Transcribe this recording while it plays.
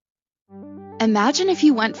Imagine if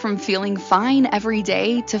you went from feeling fine every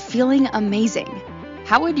day to feeling amazing.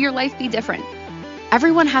 How would your life be different?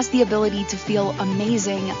 Everyone has the ability to feel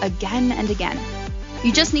amazing again and again.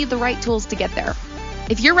 You just need the right tools to get there.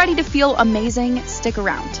 If you're ready to feel amazing, stick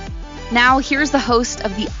around. Now, here's the host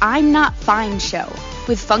of the I'm Not Fine show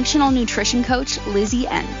with functional nutrition coach Lizzie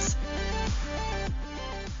Enns.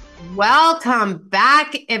 Welcome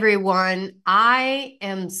back, everyone. I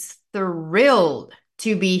am thrilled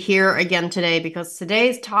to be here again today because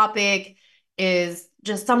today's topic is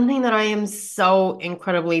just something that I am so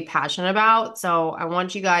incredibly passionate about. So I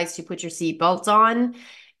want you guys to put your seatbelts on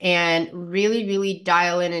and really, really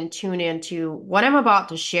dial in and tune into what I'm about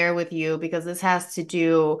to share with you, because this has to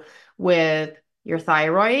do with your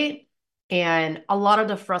thyroid and a lot of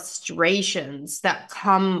the frustrations that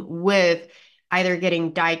come with either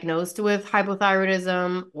getting diagnosed with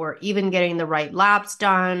hypothyroidism or even getting the right labs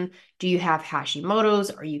done. Do you have Hashimoto's?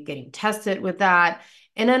 Are you getting tested with that?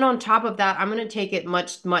 And then on top of that, I'm going to take it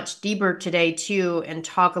much, much deeper today too, and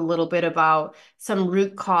talk a little bit about some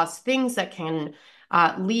root cause things that can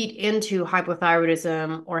lead into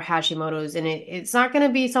hypothyroidism or Hashimoto's. And it's not going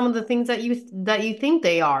to be some of the things that you think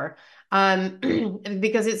they are,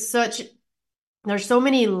 because there's so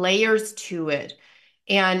many layers to it.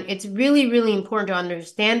 And it's really, really important to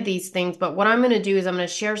understand these things. But what I'm going to do is I'm going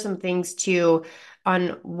to share some things too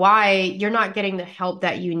on why you're not getting the help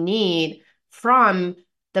that you need from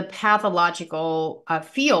the pathological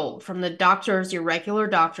field, from the doctors, your regular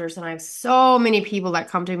doctors. And I have so many people that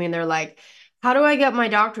come to me and they're like, how do I get my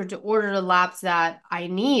doctor to order the labs that I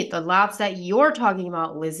need, the labs that you're talking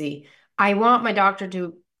about, Lizzie? I want my doctor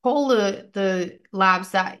to pull the labs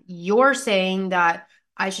that you're saying that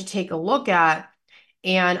I should take a look at.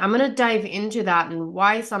 And I'm going to dive into that and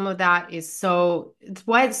why some of that it's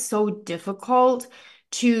why it's so difficult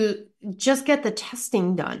to just get the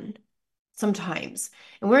testing done sometimes.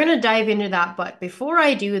 And we're going to dive into that. But before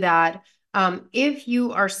I do that, if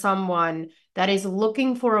you are someone that is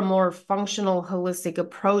looking for a more functional, holistic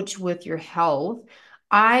approach with your health,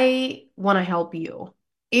 I want to help you.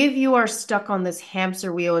 If you are stuck on this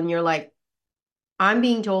hamster wheel and you're like, I'm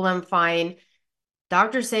being told I'm fine,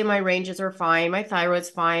 doctors say my ranges are fine, my thyroid's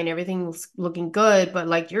fine, everything's looking good, but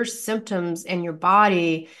like your symptoms and your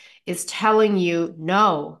body is telling you,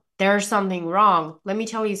 no, there's something wrong. Let me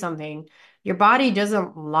tell you something. Your body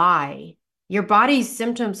doesn't lie. Your body's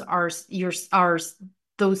symptoms are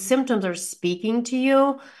those symptoms are speaking to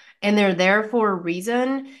you, and they're there for a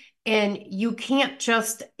reason, and you can't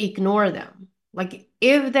just ignore them. Like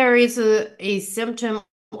if there is a symptom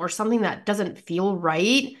or something that doesn't feel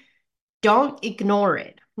right, don't ignore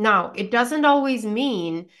it. Now, it doesn't always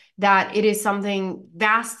mean that it is something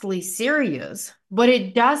vastly serious, but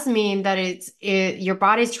it does mean that your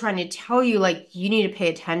body's trying to tell you, like, you need to pay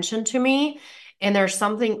attention to me, and there's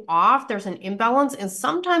something off, there's an imbalance, and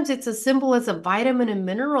sometimes it's as simple as a vitamin and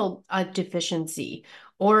mineral deficiency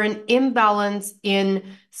or an imbalance in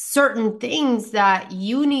certain things that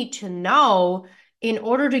you need to know in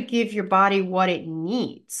order to give your body what it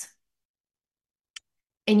needs.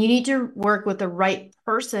 And you need to work with the right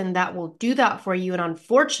person that will do that for you. And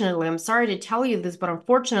unfortunately, I'm sorry to tell you this, but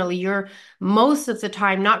unfortunately, you're most of the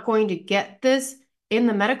time not going to get this in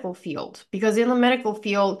the medical field, because in the medical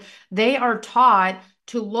field, they are taught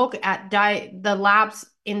to look at the labs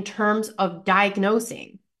in terms of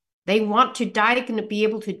diagnosing. They want to be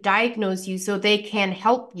able to diagnose you so they can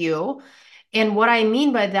help you. And what I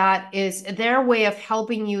mean by that is their way of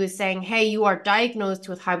helping you is saying, hey, you are diagnosed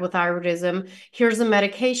with hypothyroidism. Here's a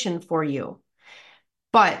medication for you.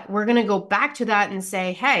 But we're going to go back to that and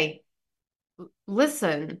say, hey,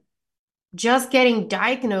 listen, just getting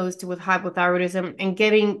diagnosed with hypothyroidism and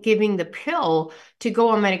giving the pill to go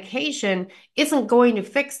on medication isn't going to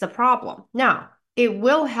fix the problem. Now, it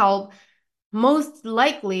will help, most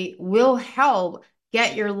likely will help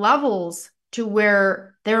get your levels to where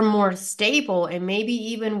they're more stable and maybe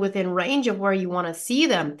even within range of where you want to see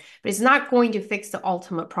them, but it's not going to fix the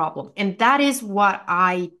ultimate problem. And that is what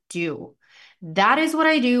I do. That is what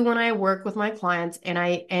I do when I work with my clients,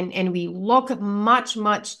 and we look much,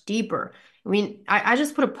 much deeper. I mean, I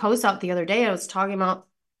just put a post out the other day. I was talking about,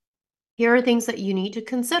 here are things that you need to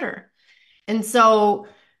consider. And so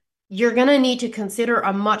you're going to need to consider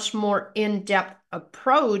a much more in-depth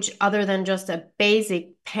approach other than just a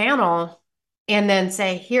basic panel and then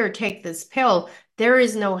say, here, take this pill. There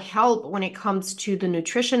is no help when it comes to the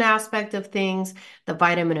nutrition aspect of things, the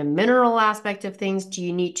vitamin and mineral aspect of things. Do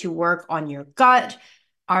you need to work on your gut?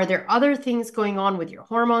 Are there other things going on with your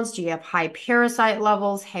hormones? Do you have high parasite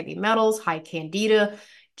levels, heavy metals, high candida?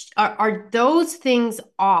 Are those things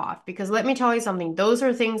off? Because let me tell you something, those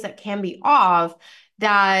are things that can be off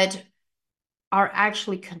that are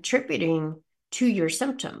actually contributing to your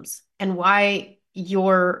symptoms and why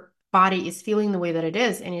your body is feeling the way that it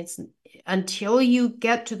is. And it's until you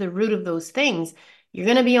get to the root of those things, you're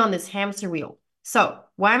going to be on this hamster wheel. So,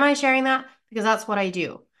 why am I sharing that? Because that's what I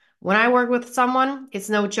do. When I work with someone, it's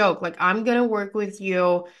no joke. Like, I'm going to work with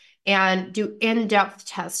you and do in-depth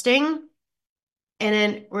testing and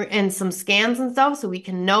then we're in some scans and stuff so we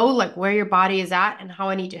can know like where your body is at and how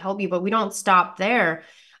I need to help you. But we don't stop there.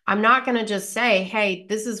 I'm not going to just say, hey,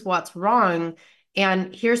 this is what's wrong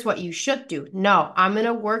and here's what you should do. No, I'm going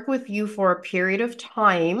to work with you for a period of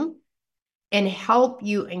time and help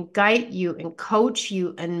you and guide you and coach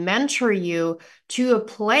you and mentor you to a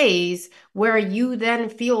place where you then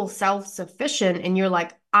feel self-sufficient and you're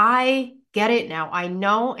like, I get it now. I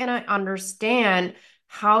know and I understand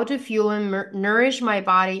how to fuel and nourish my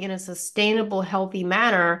body in a sustainable, healthy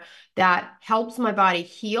manner that helps my body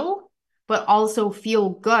heal, but also feel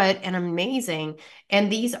good and amazing.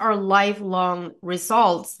 And these are lifelong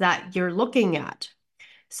results that you're looking at.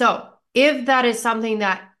 So if that is something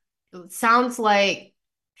that sounds like,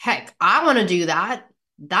 heck, I want to do that.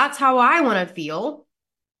 That's how I want to feel.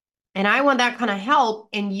 And I want that kind of help.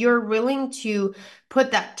 And you're willing to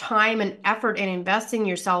put that time and effort and invest in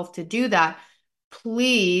yourself to do that.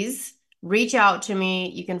 Please reach out to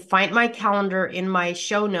me. You can find my calendar in my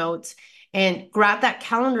show notes and grab that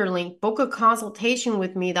calendar link, book a consultation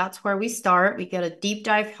with me. That's where we start. We get a deep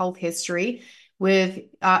dive health history with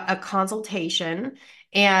a consultation.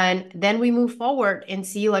 And then we move forward and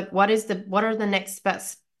see like what are the next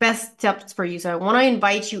best steps for you. So I want to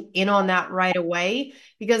invite you in on that right away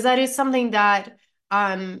because that is something that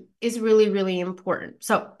is really, really important.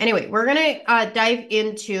 So anyway, we're going to dive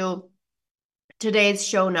into today's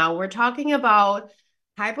show now. We're talking about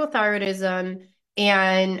hypothyroidism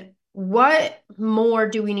and what more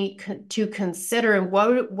do we need to consider and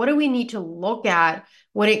what do we need to look at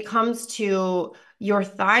when it comes to your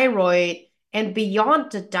thyroid and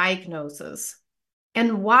beyond the diagnosis.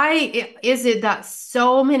 And why is it that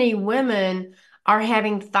so many women are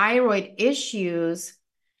having thyroid issues,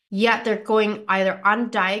 yet they're going either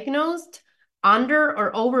undiagnosed, under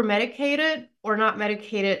or over medicated, or not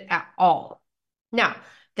medicated at all? Now,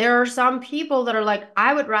 there are some people that are like,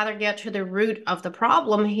 I would rather get to the root of the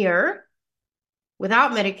problem here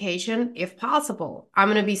without medication if possible. I'm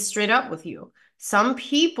going to be straight up with you. Some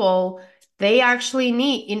people, they actually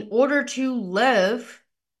need, in order to live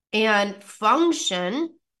and function,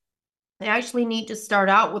 they actually need to start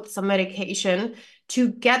out with some medication to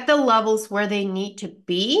get the levels where they need to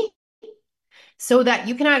be so that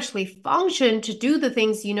you can actually function to do the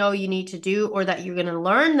things you know you need to do or that you're going to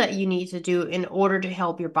learn that you need to do in order to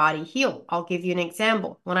help your body heal. I'll give you an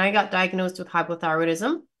example. When I got diagnosed with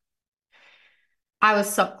hypothyroidism, I was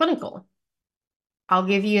subclinical. I'll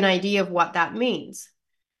give you an idea of what that means.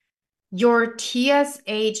 Your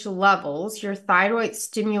TSH levels, your thyroid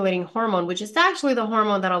stimulating hormone, which is actually the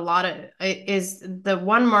hormone that is the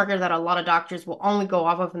one marker that a lot of doctors will only go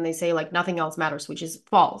off of and they say like nothing else matters, which is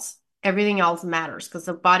false. Everything else matters because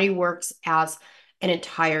the body works as an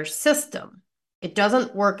entire system. It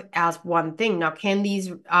doesn't work as one thing. Now, can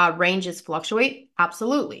these ranges fluctuate?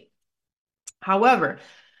 Absolutely. However,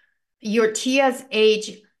 your TSH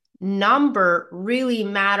number really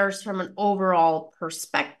matters from an overall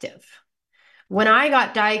perspective. When I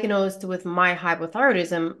got diagnosed with my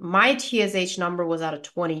hypothyroidism, my TSH number was at a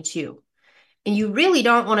 22. And you really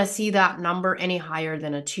don't want to see that number any higher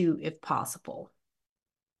than a 2 if possible.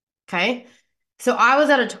 Okay? So I was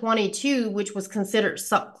at a 22, which was considered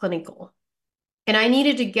subclinical. And I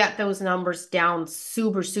needed to get those numbers down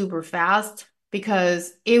super, super fast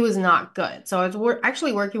because it was not good. So I was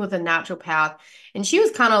actually working with a naturopath, and she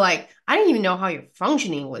was kind of like, I didn't even know how you're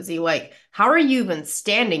functioning, Lizzie. Like, how are you even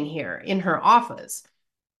standing here in her office?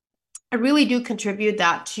 I really do contribute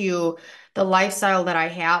that to the lifestyle that I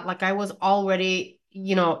had. Like, I was already,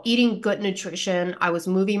 eating good nutrition. I was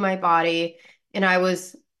moving my body, and I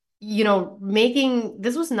was,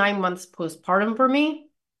 this was 9 months postpartum for me.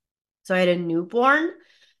 So I had a newborn,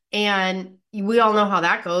 and we all know how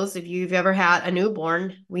that goes. If you've ever had a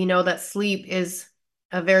newborn, we know that sleep is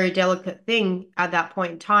a very delicate thing at that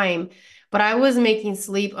point in time. But I was making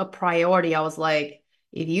sleep a priority. I was like,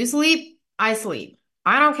 if you sleep, I sleep.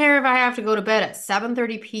 I don't care if I have to go to bed at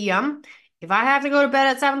 7:30 p.m. If I have to go to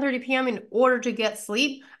bed at 7:30 p.m. in order to get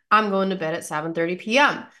sleep, I'm going to bed at 7:30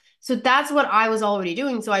 p.m. So that's what I was already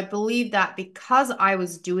doing. So I believe that because I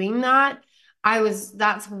was doing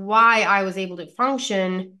that's why I was able to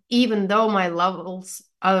function, even though my levels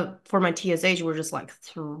for my TSH were just like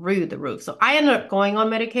through the roof. So I ended up going on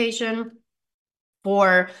medication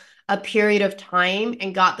for a period of time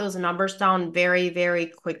and got those numbers down very, very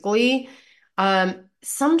quickly.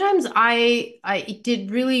 Sometimes I did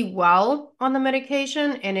really well on the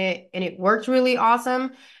medication and it worked really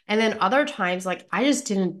awesome. And then other times, like I just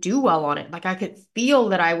didn't do well on it. Like I could feel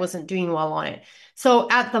that I wasn't doing well on it. So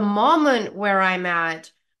at the moment where I'm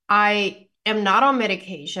at, I am not on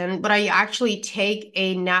medication, but I actually take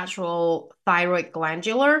a natural thyroid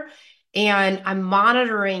glandular and I'm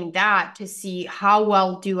monitoring that to see how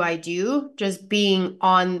well do I do just being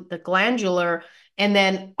on the glandular. And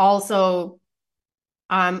then also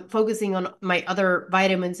focusing on my other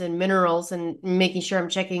vitamins and minerals and making sure I'm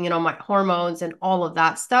checking in on my hormones and all of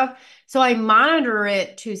that stuff. So I monitor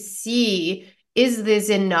it to see, is this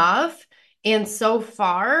enough? And so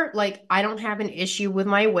far, like I don't have an issue with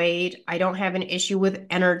my weight. I don't have an issue with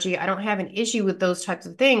energy. I don't have an issue with those types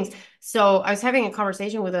of things. So I was having a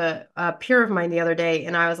conversation with a peer of mine the other day,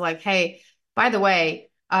 and I was like, hey, by the way,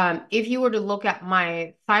 if you were to look at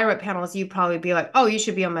my thyroid panels, you'd probably be like, oh, you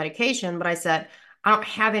should be on medication. But I said, I don't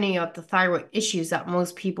have any of the thyroid issues that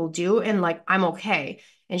most people do, and like I'm okay.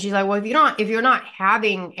 And she's like, well, if you're not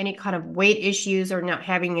having any kind of weight issues or not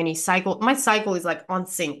having any cycle, my cycle is like on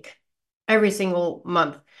sync every single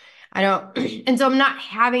month. I don't, and so I'm not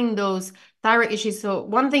having those thyroid issues. So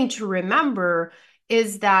one thing to remember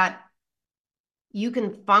is that you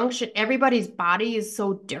can function, everybody's body is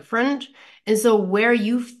so different, and so where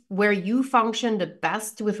you function the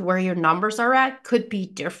best with where your numbers are at could be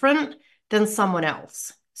different than someone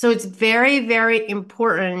else. So it's very, very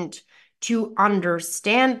important to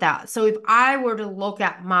understand that. So if I were to look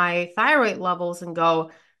at my thyroid levels and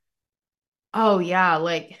go, oh yeah,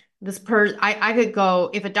 like this person, I could go,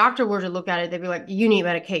 if a doctor were to look at it, they'd be like, you need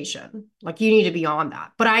medication. Like you need to be on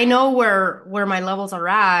that. But I know where my levels are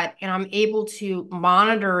at, and I'm able to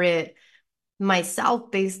monitor it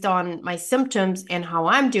myself based on my symptoms and how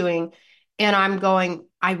I'm doing. And I'm going,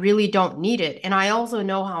 I really don't need it. And I also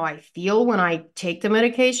know how I feel when I take the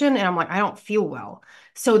medication, and I'm like, I don't feel well.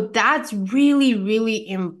 So that's really, really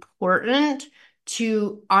important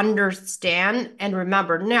to understand and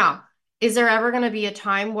remember. Now, is there ever going to be a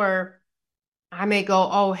time where I may go,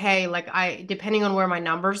 oh, hey, like depending on where my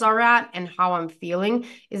numbers are at and how I'm feeling,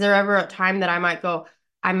 is there ever a time that I might go,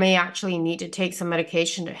 I may actually need to take some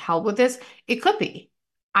medication to help with this? It could be.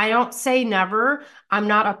 I don't say never. I'm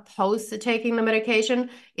not opposed to taking the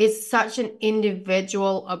medication. It's such an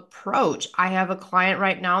individual approach. I have a client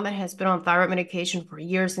right now that has been on thyroid medication for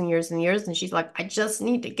years and years and years. And she's like, I just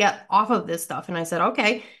need to get off of this stuff. And I said,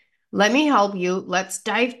 okay, let me help you. Let's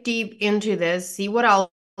dive deep into this, see what else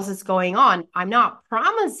is going on. I'm not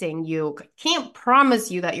promising you, can't promise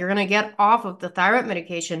you that you're going to get off of the thyroid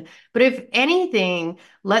medication. But if anything,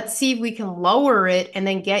 let's see if we can lower it and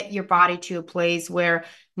then get your body to a place where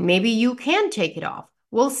maybe you can take it off.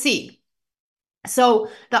 We'll see. So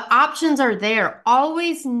the options are there.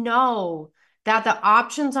 Always know that the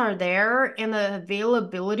options are there and the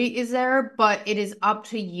availability is there, but it is up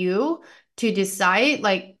to you to decide,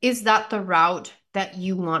 like, is that the route that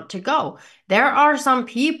you want to go? There are some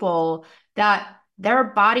people that their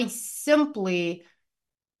body simply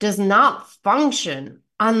does not function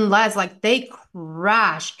unless like they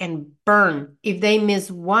crash and burn if they miss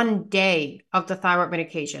one day of the thyroid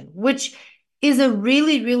medication, which is a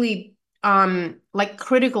really, really like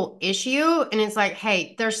critical issue. And it's like,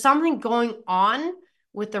 hey, there's something going on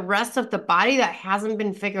with the rest of the body that hasn't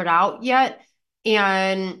been figured out yet.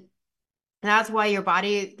 And that's why your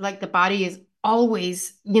body, like the body is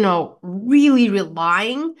always, really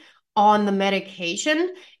relying on the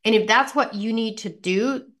medication. And if that's what you need to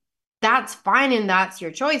do, that's fine and that's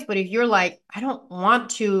your choice. But if you're like, I don't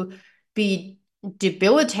want to be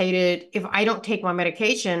debilitated if I don't take my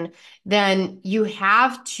medication, then you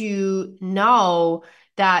have to know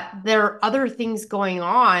that there are other things going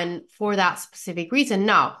on for that specific reason.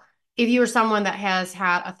 Now, if you're someone that has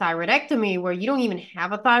had a thyroidectomy where you don't even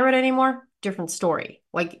have a thyroid anymore, different story.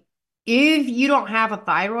 Like if you don't have a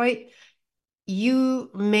thyroid, you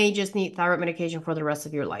may just need thyroid medication for the rest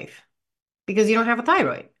of your life because you don't have a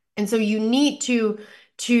thyroid. And so you need to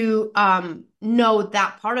know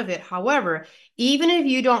that part of it. However, even if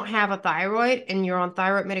you don't have a thyroid and you're on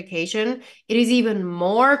thyroid medication, it is even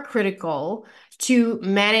more critical to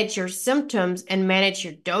manage your symptoms and manage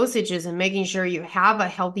your dosages and making sure you have a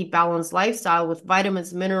healthy, balanced lifestyle with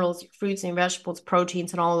vitamins, minerals, fruits and vegetables,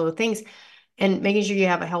 proteins, and all of those things, and making sure you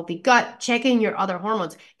have a healthy gut, checking your other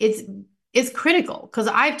hormones. It's critical because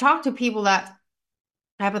I've talked to people that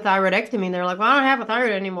hypothyroidectomy, and they're like, well, I don't have a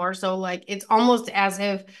thyroid anymore. So like it's almost as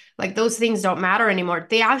if like those things don't matter anymore.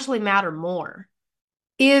 They actually matter more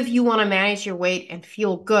if you want to manage your weight and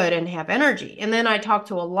feel good and have energy. And then I talk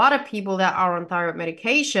to a lot of people that are on thyroid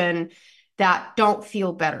medication that don't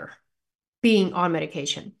feel better being on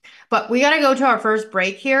medication. But we got to go to our first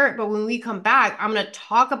break here. But when we come back, I'm going to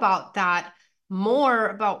talk about that more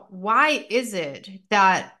about why is it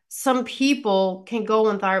that some people can go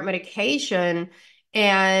on thyroid medication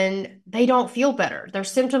and they don't feel better. Their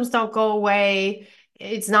symptoms don't go away.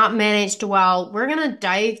 It's not managed well. We're going to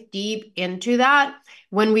dive deep into that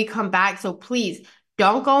when we come back. So please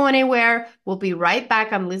don't go anywhere. We'll be right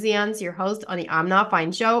back. I'm Lizzie Enns, your host on the I'm Not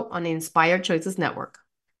Fine show on the Inspired Choices Network.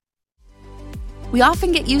 We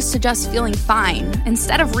often get used to just feeling fine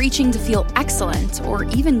instead of reaching to feel excellent or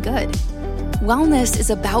even good. Wellness is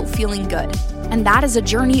about feeling good, and that is a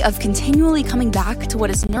journey of continually coming back to what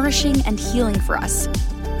is nourishing and healing for us.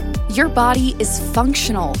 Your body is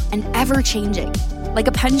functional and ever-changing, like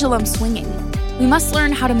a pendulum swinging. We must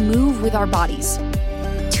learn how to move with our bodies.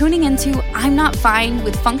 Tuning into I'm Not Fine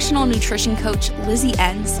with functional nutrition coach Lizzie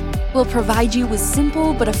Enns will provide you with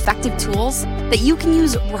simple but effective tools that you can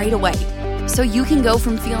use right away, so you can go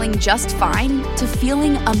from feeling just fine to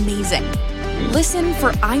feeling amazing. Listen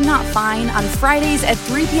for I'm Not Fine on Fridays at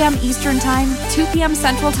 3 p.m. Eastern Time, 2 p.m.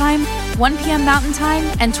 Central Time, 1 p.m. Mountain Time,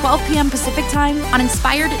 and 12 p.m. Pacific Time on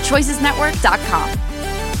InspiredChoicesNetwork.com.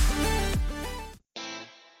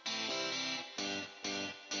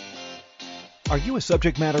 Are you a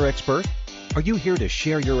subject matter expert? Are you here to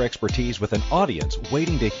share your expertise with an audience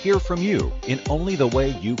waiting to hear from you in only the way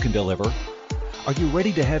you can deliver? Are you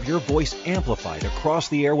ready to have your voice amplified across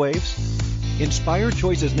the airwaves? Inspired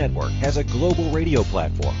Choices Network has a global radio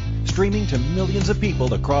platform streaming to millions of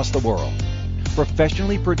people across the world.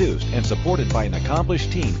 Professionally produced and supported by an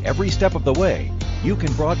accomplished team every step of the way, you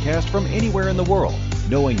can broadcast from anywhere in the world,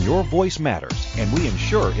 knowing your voice matters, and we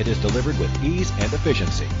ensure it is delivered with ease and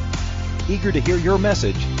efficiency. Eager to hear your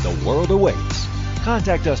message, the world awaits.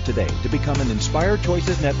 Contact us today to become an Inspired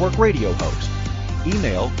Choices Network radio host.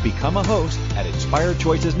 Email become a host at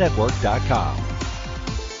inspiredchoicesnetwork.com.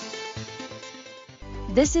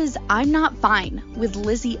 This is I'm Not Fine with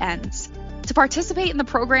Lizzie Enns. To participate in the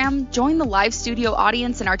program, join the live studio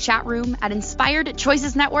audience in our chat room at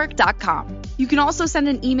inspiredchoicesnetwork.com. You can also send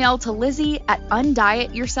an email to Lizzie at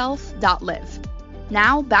undietyourself.live.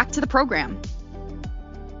 Now, back to the program.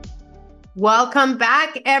 Welcome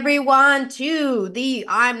back, everyone, to the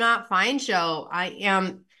I'm Not Fine show. I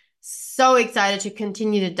am so excited to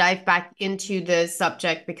continue to dive back into this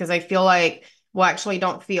subject because I feel like, well, actually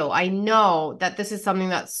don't feel. I know that this is something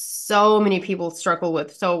that so many people struggle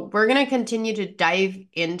with. So we're going to continue to dive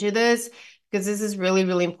into this because this is really,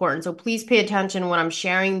 really important. So please pay attention when I'm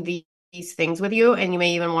sharing these things with you, and you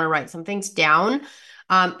may even want to write some things down.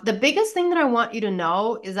 The biggest thing that I want you to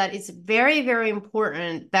know is that it's very, very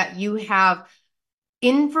important that you have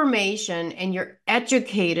information and you're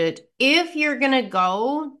educated if you're going to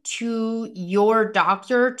go to your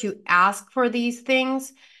doctor to ask for these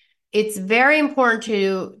things. It's very important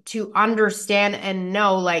to understand and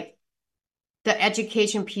know like the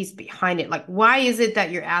education piece behind it. Like, why is it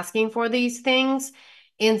that you're asking for these things?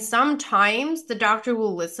 And sometimes the doctor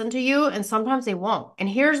will listen to you and sometimes they won't. And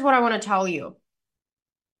here's what I want to tell you.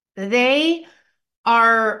 They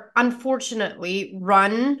are unfortunately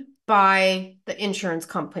run by the insurance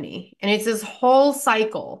company. And it's this whole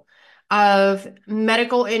cycle of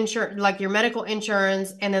medical insurance, like your medical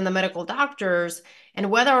insurance and then the medical doctors,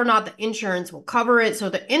 and whether or not the insurance will cover it. So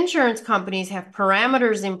the insurance companies have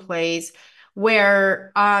parameters in place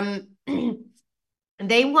where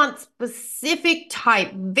they want specific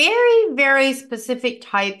type, very, very specific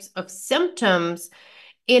types of symptoms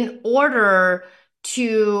in order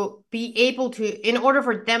to be able to, in order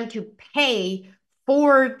for them to pay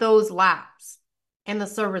for those labs and the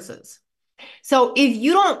services. So if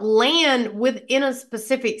you don't land within a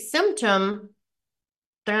specific symptom,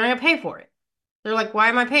 they're not going to pay for it. They're like, why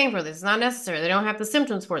am I paying for this? It's not necessary. They don't have the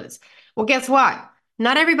symptoms for this. Well, guess what?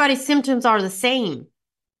 Not everybody's symptoms are the same.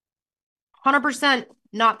 100%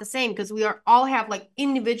 not the same, because we are all have like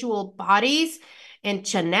individual bodies and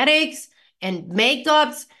genetics and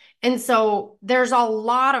makeups. And so there's a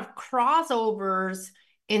lot of crossovers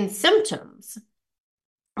in symptoms,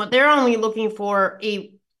 but they're only looking for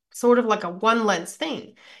a sort of like a one lens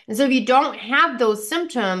thing. And so if you don't have those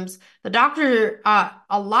symptoms, the doctor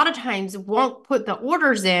a lot of times won't put the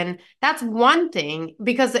orders in. That's one thing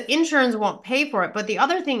because the insurance won't pay for it. But the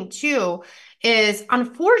other thing too is,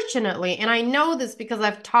 unfortunately, and I know this because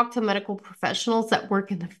I've talked to medical professionals that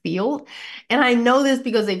work in the field, and I know this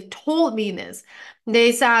because they've told me this.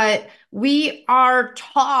 They said we are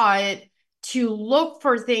taught to look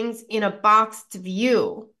for things in a boxed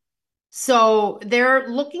view. So they're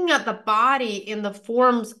looking at the body in the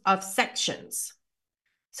forms of sections.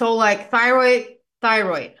 So like thyroid,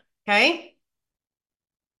 thyroid, okay?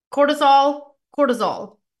 Cortisol,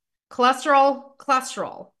 cortisol, cholesterol,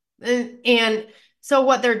 cholesterol. And so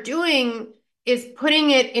what they're doing is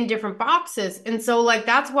putting it in different boxes. And so like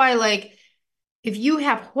that's why like if you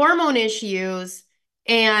have hormone issues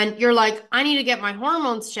and you're like, I need to get my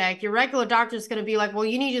hormones checked, your regular doctor is going to be like, well,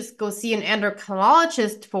 you need to just go see an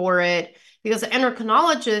endocrinologist for it because the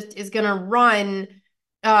endocrinologist is going to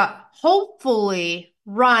hopefully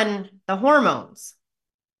run the hormones.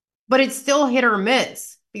 But it's still hit or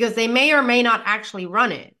miss because they may or may not actually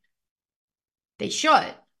run it. They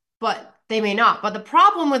should, but they may not. But the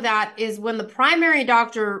problem with that is when the primary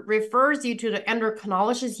doctor refers you to the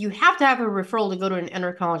endocrinologist, you have to have a referral to go to an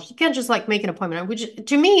endocrinologist. You can't just like make an appointment, which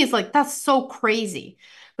to me is like, that's so crazy.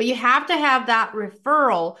 But you have to have that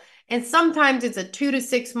referral. And sometimes it's a 2 to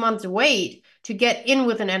 6 months wait to get in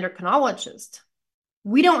with an endocrinologist.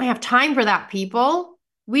 We don't have time for that, people.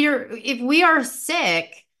 If we are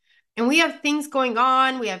sick and we have things going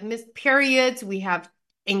on, we have missed periods, we have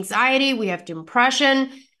anxiety, we have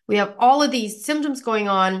depression, we have all of these symptoms going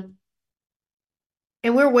on,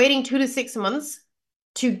 and we're waiting 2 to 6 months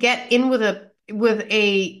to get in with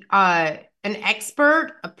an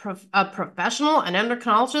expert, a professional, an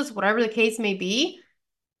endocrinologist, whatever the case may be.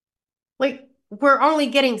 Like we're only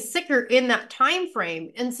getting sicker in that time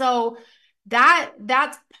frame. And so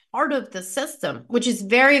that's part of the system, which is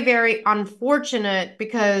very, very unfortunate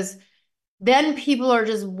because then people are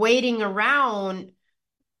just waiting around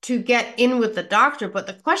to get in with the doctor. But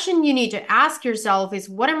the question you need to ask yourself is,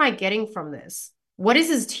 what am I getting from this? What is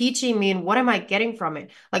this teaching me and what am I getting from it?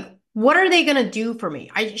 Like, what are they going to do for me?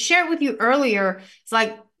 I shared with you earlier. It's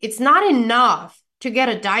like, it's not enough to get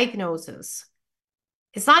a diagnosis.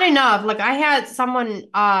 It's not enough. Like I had someone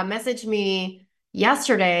message me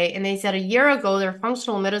yesterday and they said a year ago their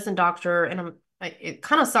functional medicine doctor, and it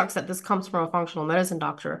kind of sucks that this comes from a functional medicine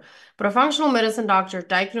doctor, but a functional medicine doctor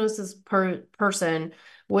diagnoses person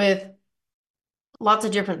with lots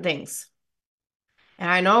of different things. And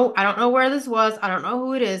I don't know where this was. I don't know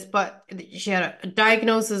who it is, but she had a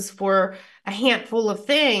diagnosis for a handful of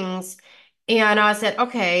things. And I said,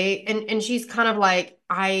 okay. And she's kind of like,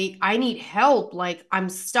 I need help. Like I'm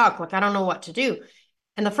stuck. Like I don't know what to do.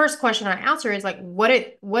 And the first question I asked her is like, what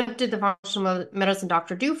did the functional medicine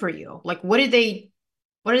doctor do for you? Like, what did they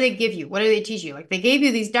give you? What did they teach you? Like they gave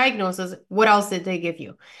you these diagnoses. What else did they give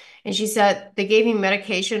you? And she said, they gave me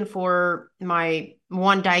medication for my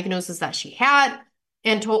one diagnosis that she had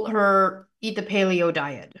and told her, eat the paleo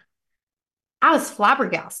diet. I was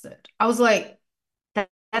flabbergasted. I was like,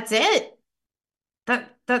 that's it?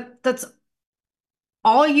 That's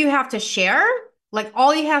all you have to share? Like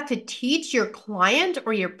all you have to teach your client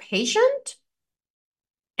or your patient?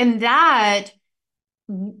 And that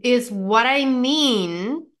is what I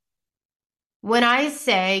mean when I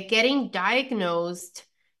say getting diagnosed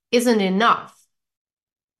isn't enough.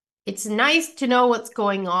 It's nice to know what's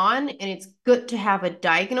going on, and it's good to have a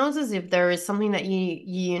diagnosis if there is something that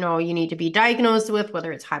you need to be diagnosed with,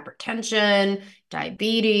 whether it's hypertension,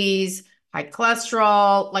 diabetes, high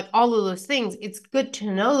cholesterol, like all of those things. It's good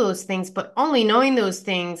to know those things, but only knowing those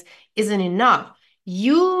things isn't enough.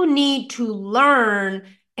 You need to learn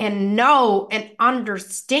and know and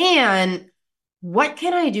understand, what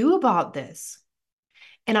can I do about this?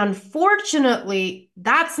 And unfortunately,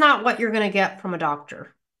 that's not what you're going to get from a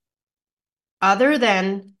doctor, other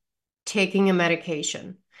than taking a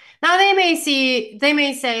medication. Now they may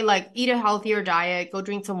say like eat a healthier diet, go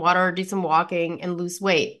drink some water, do some walking and lose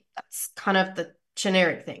weight. That's kind of the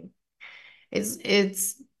generic thing.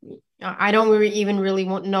 It's I don't even really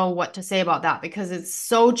know what to say about that because it's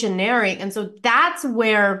so generic. And so that's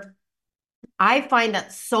where I find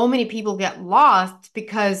that so many people get lost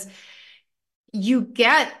because you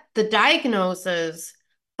get the diagnosis,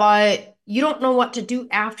 but you don't know what to do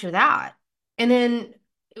after that. And then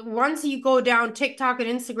once you go down TikTok and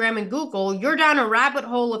Instagram and Google, you're down a rabbit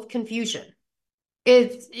hole of confusion.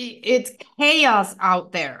 It's chaos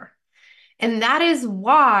out there. And that is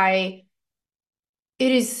why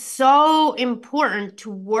it is so important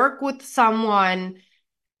to work with someone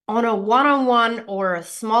on a one-on-one or a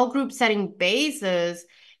small group setting basis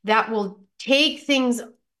that will take things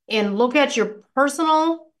and look at your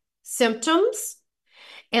personal symptoms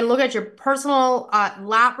and look at your personal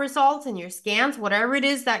lab results and your scans, whatever it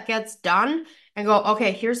is that gets done, and go,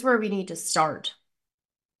 okay, here's where we need to start.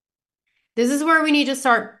 This is where we need to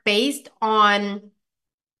start based on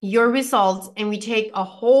your results, and we take a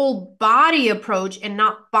whole body approach and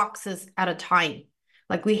not boxes at a time.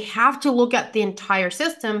 Like we have to look at the entire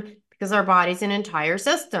system because our body's an entire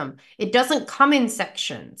system. It doesn't come in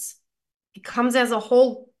sections. It comes as a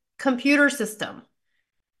whole computer system.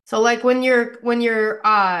 So like when you're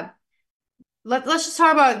let's just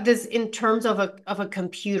talk about this in terms of a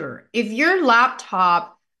computer. If your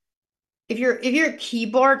laptop, if your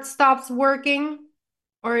keyboard stops working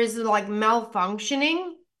or is like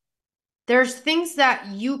malfunctioning, there's things that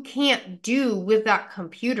you can't do with that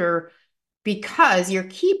computer because your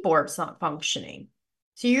keyboard's not functioning.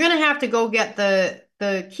 So you're going to have to go get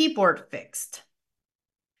the keyboard fixed.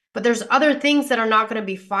 But there's other things that are not going to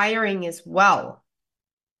be firing as well.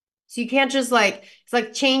 So you can't just it's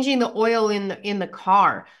like changing the oil in the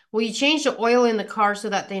car. Well, you change the oil in the car so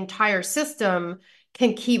that the entire system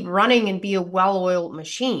can keep running and be a well-oiled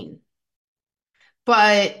machine.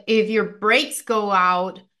 But if your brakes go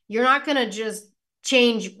out, you're not going to just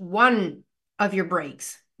change one of your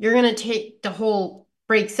brakes. You're going to take the whole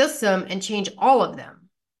brake system and change all of them,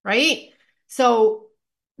 right? So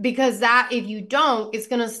because that, if you don't, it's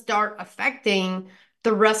going to start affecting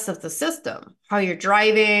the rest of the system, how you're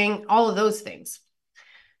driving, all of those things.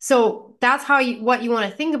 So that's what you want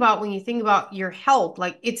to think about when you think about your health.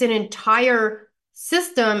 Like it's an entire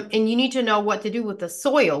system, and you need to know what to do with the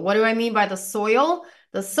soil. What do I mean by the soil?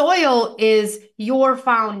 The soil is your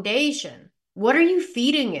foundation. What are you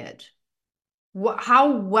feeding it?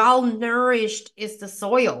 How well nourished is the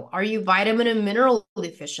soil? Are you vitamin and mineral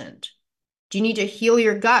deficient? Do you need to heal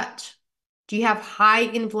your gut? Do you have high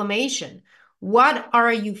inflammation? What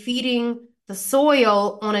are you feeding the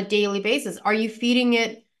soil on a daily basis? Are you feeding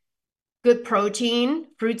it good protein,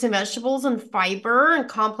 fruits and vegetables, and fiber and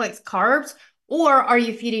complex carbs? Or are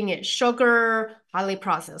you feeding it sugar, highly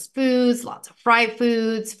processed foods, lots of fried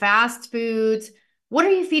foods, fast foods? What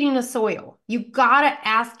are you feeding the soil? You got to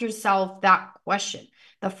ask yourself that question.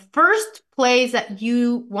 The first place that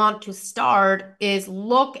you want to start is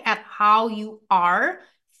look at how you are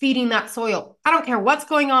feeding that soil. I don't care what's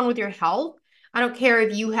going on with your health. I don't care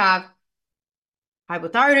if you have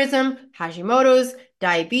hypothyroidism, Hashimoto's,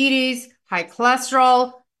 diabetes, high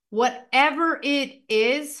cholesterol, whatever it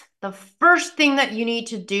is, the first thing that you need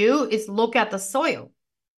to do is look at the soil.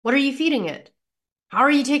 What are you feeding it? How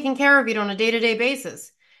are you taking care of it on a day-to-day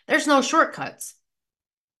basis? There's no shortcuts.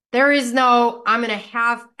 There is no, I'm going to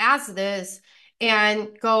half-ass this and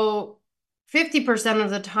go 50%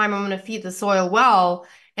 of the time I'm going to feed the soil well,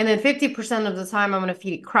 and then 50% of the time I'm going to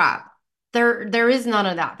feed it crap. There is none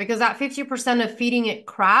of that, because that 50% of feeding it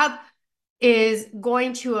crap is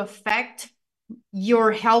going to affect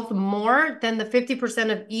your health more than the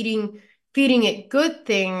 50% of feeding it good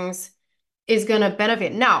things is going to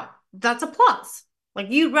benefit. Now, that's a plus. Like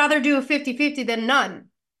you'd rather do a 50-50 than none.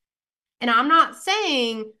 And I'm not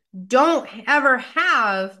saying don't ever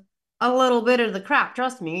have a little bit of the crap.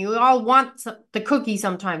 Trust me, we all want the cookie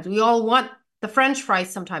sometimes. We all want the French fries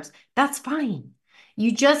sometimes. That's fine.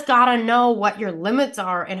 You just got to know what your limits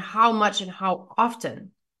are and how much and how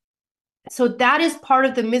often. So that is part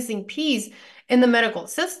of the missing piece in the medical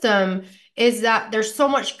system, is that there's so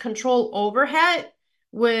much control overhead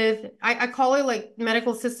with, I call it like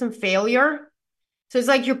medical system failure. So it's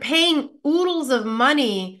like you're paying oodles of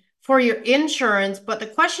money for your insurance, but the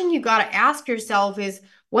question you got to ask yourself is,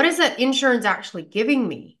 what is that insurance actually giving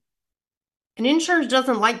me? And insurance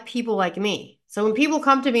doesn't like people like me. So when people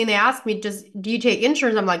come to me and they ask me, do you take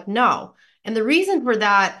insurance? I'm like, no. And the reason for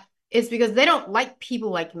that is because they don't like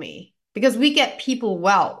people like me. Because we get people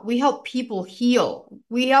well. We help people heal.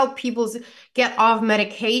 We help people get off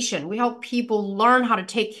medication. We help people learn how to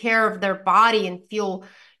take care of their body and feel,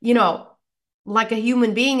 like a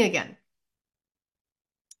human being again.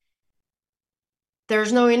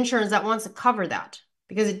 There's no insurance that wants to cover that,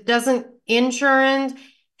 because it doesn't.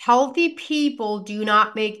 Healthy people do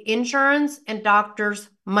not make insurance and doctors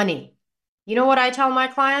money. You know what I tell my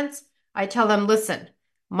clients? I tell them, listen,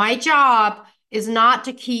 my job is not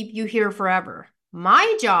to keep you here forever.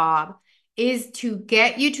 My job is to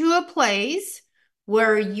get you to a place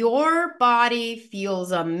where your body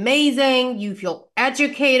feels amazing, you feel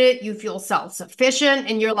educated, you feel self-sufficient,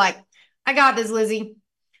 and you're like, I got this, Lizzie.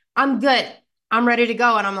 I'm good. I'm ready to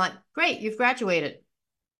go. And I'm like, great, you've graduated.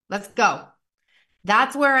 Let's go.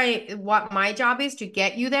 That's what my job is, to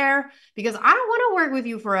get you there, because I don't want to work with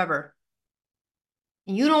you forever.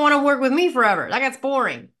 You don't want to work with me forever. That gets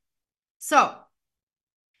boring. So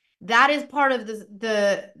that is part of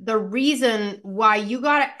the reason why you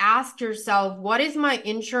got to ask yourself, what is my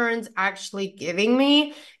insurance actually giving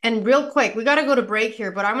me? And real quick, we got to go to break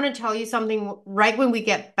here, but I'm going to tell you something right when we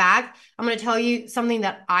get back. I'm going to tell you something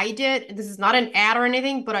that I did. This is not an ad or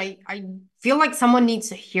anything, but I feel like someone needs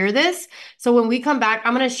to hear this. So when we come back,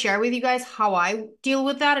 I'm going to share with you guys how I deal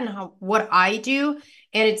with that and what I do.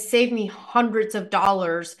 And it saved me hundreds of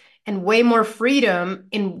dollars and way more freedom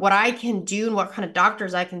in what I can do and what kind of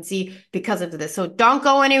doctors I can see because of this. So don't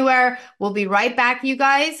go anywhere. We'll be right back, you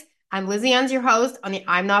guys. I'm Lizzie Enns, your host on the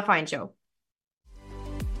I'm Not Fine show.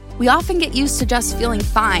 We often get used to just feeling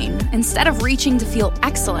fine instead of reaching to feel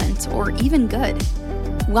excellent or even good.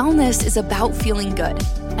 Wellness is about feeling good,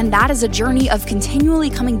 and that is a journey of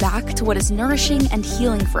continually coming back to what is nourishing and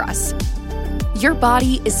healing for us. Your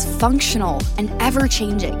body is functional and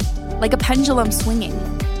ever-changing, like a pendulum swinging.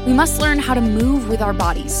 We must learn how to move with our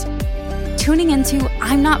bodies. Tuning into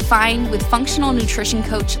I'm Not Fine with functional nutrition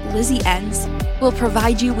coach Lizzie Enns will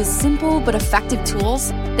provide you with simple but effective tools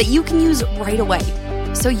that you can use right away,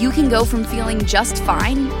 so you can go from feeling just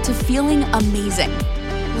fine to feeling amazing.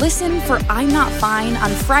 Listen for I'm Not Fine on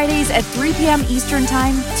Fridays at 3 p.m. Eastern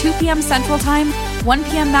Time, 2 p.m. Central Time, 1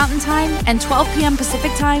 p.m. Mountain Time, and 12 p.m.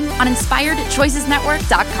 Pacific Time on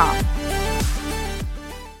InspiredChoicesNetwork.com.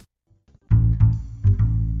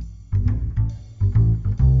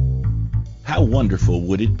 How wonderful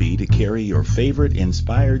would it be to carry your favorite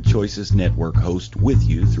Inspired Choices Network host with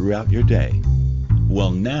you throughout your day? Well,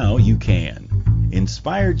 now you can.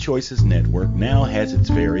 Inspired Choices Network now has its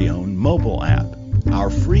very own mobile app.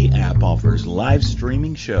 Our free app offers live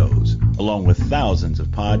streaming shows, along with thousands of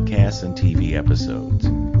podcasts and TV episodes.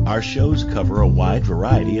 Our shows cover a wide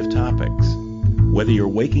variety of topics. Whether you're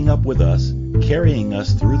waking up with us, carrying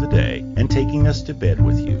us through the day, and taking us to bed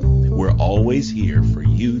with you, we're always here for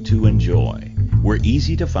you to enjoy. We're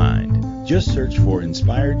easy to find. Just search for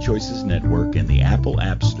Inspired Choices Network in the Apple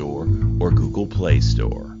App Store or Google Play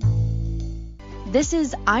Store. This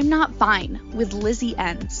is I'm Not Fine with Lizzie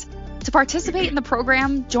Enns. To participate in the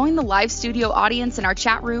program, join the live studio audience in our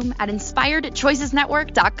chat room at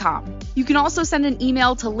InspiredChoicesNetwork.com. You can also send an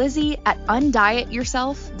email to Lizzie at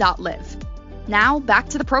undietyourself.live. Now, back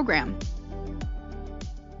to the program.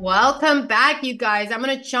 Welcome back, you guys. I'm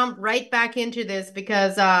going to jump right back into this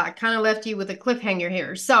because I kind of left you with a cliffhanger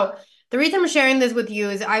here. So the reason I'm sharing this with you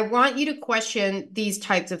is I want you to question these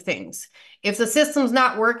types of things. If the system's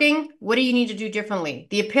not working, what do you need to do differently?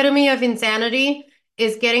 The epitome of insanity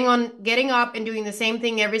is getting up and doing the same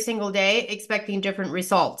thing every single day, expecting different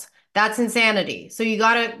results. That's insanity. So you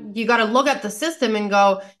gotta look at the system and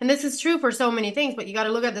go, and this is true for so many things, but you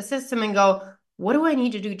gotta look at the system and go, what do I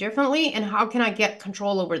need to do differently? And how can I get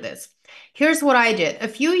control over this? Here's what I did. A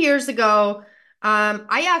few years ago, I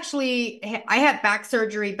had back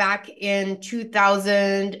surgery back in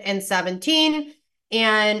 2017,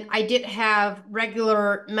 and I did have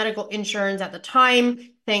regular medical insurance at the time.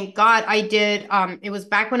 Thank God I did. It was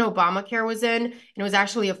back when Obamacare was in, and it was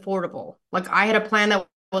actually affordable. Like, I had a plan that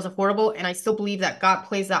was affordable, and I still believe that God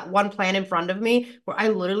placed that one plan in front of me where I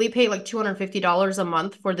literally paid like $250 a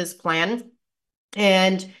month for this plan.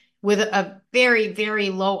 And with a very, very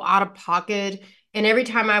low out of pocket. And every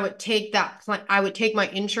time I would take that plan, I would take my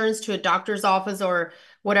insurance to a doctor's office or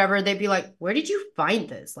whatever, they'd be like, where did you find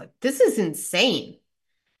this? Like, this is insane.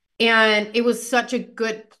 And it was such a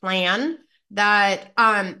good plan that,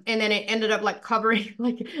 and then it ended up like covering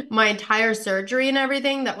like my entire surgery and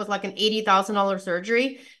everything. That was like an $80,000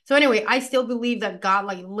 surgery. So anyway, I still believe that God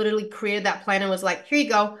like literally created that plan and was like, here you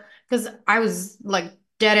go. Because I was like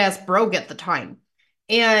dead ass broke at the time.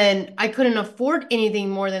 And I couldn't afford anything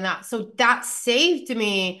more than that. So that saved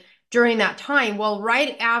me during that time. Well,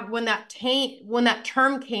 right after when that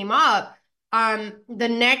term came up, the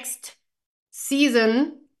next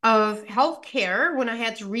season of healthcare, when I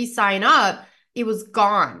had to re-sign up, it was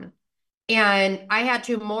gone. And I had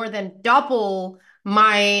to more than double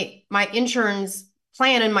my insurance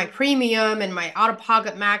plan, and my premium and my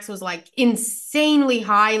out-of-pocket max was like insanely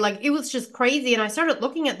high. Like, it was just crazy. And I started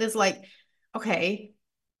looking at this like, okay,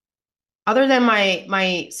 other than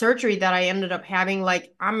my surgery that I ended up having,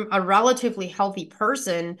 like, I'm a relatively healthy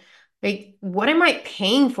person. Like, what am I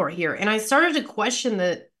paying for here? And I started to question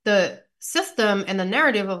the system and the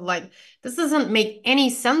narrative of like, this doesn't make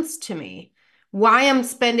any sense to me. Why I'm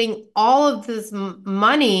spending all of this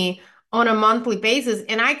money on a monthly basis,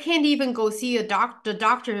 and I can't even go see the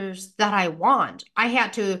doctors that I want. I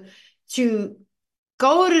had to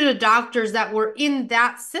go to the doctors that were in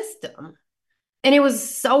that system. And it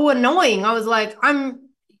was so annoying. I was like,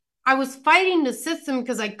 I was fighting the system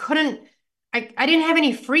because I didn't have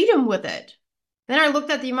any freedom with it. Then I looked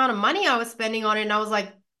at the amount of money I was spending on it and I was like,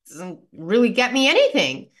 it doesn't really get me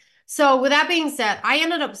anything. So with that being said, I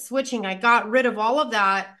ended up switching. I got rid of all of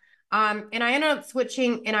that. And I ended up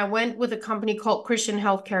switching and I went with a company called Christian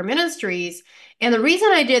Healthcare Ministries. And the reason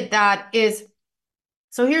I did that is,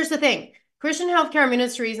 so here's the thing. Christian Healthcare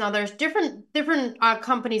Ministries, now there's different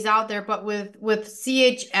companies out there, but with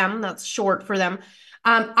CHM, that's short for them,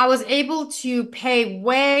 I was able to pay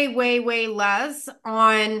way less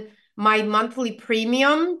on my monthly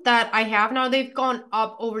premium that I have now. They've gone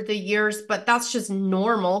up over the years, but that's just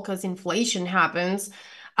normal because inflation happens.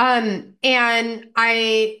 And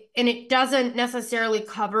it doesn't necessarily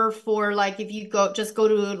cover for like if you go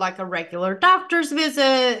to like a regular doctor's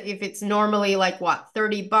visit, if it's normally like what,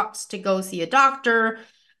 $30 to go see a doctor,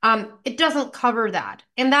 it doesn't cover that.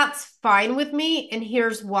 And that's fine with me. And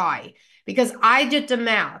here's why. Because I did the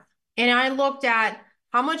math and I looked at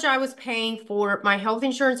how much I was paying for my health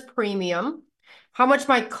insurance premium, how much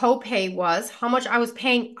my copay was, how much I was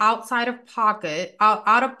paying out of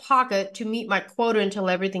pocket to meet my quota until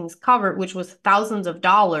everything's covered, which was thousands of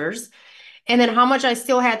dollars. And then how much I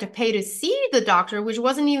still had to pay to see the doctor, which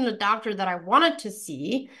wasn't even the doctor that I wanted to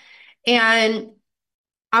see. And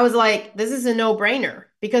I was like, this is a no-brainer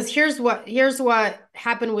because here's what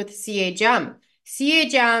happened with CHM.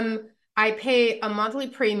 CHM, I pay a monthly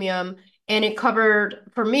premium and it covered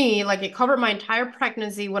for me, like it covered my entire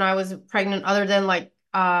pregnancy when I was pregnant, other than like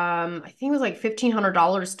I think it was like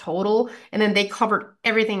 $1,500 total. And then they covered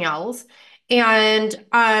everything else. And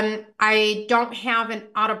I don't have an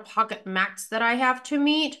out-of-pocket max that I have to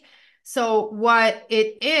meet. So what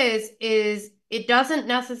it is it doesn't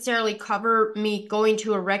necessarily cover me going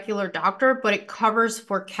to a regular doctor, but it covers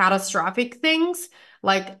for catastrophic things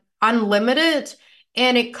like unlimited.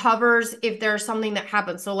 And it covers if there's something that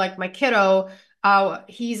happens. So like my kiddo,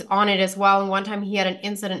 he's on it as well. And one time he had an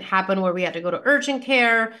incident happen where we had to go to urgent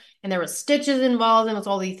care and there were stitches involved and it was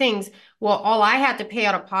all these things. Well, all I had to pay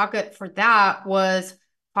out of pocket for that was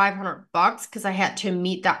 $500 because I had to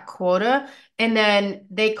meet that quota. And then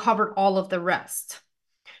they covered all of the rest.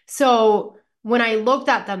 So when I looked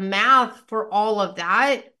at the math for all of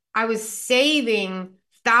that, I was saving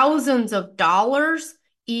thousands of dollars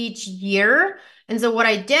each year. And so what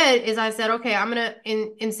I did is I said, okay, I'm going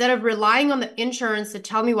to, instead of relying on the insurance to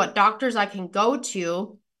tell me what doctors I can go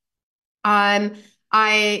to,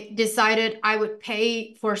 I decided I would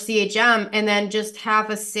pay for CHM and then just have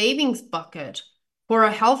a savings bucket for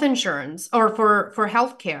a health insurance or for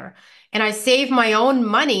healthcare. And I save my own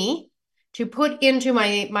money to put into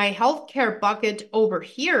my healthcare bucket over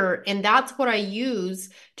here. And that's what I use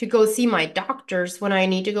to go see my doctors when I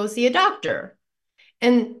need to go see a doctor.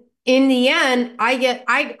 And in the end,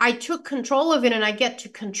 I took control of it and I get to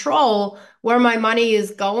control where my money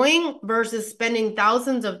is going versus spending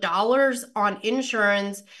thousands of dollars on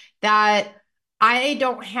insurance that I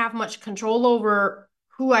don't have much control over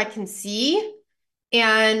who I can see.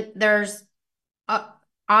 And there's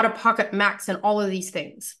out-of-pocket max and all of these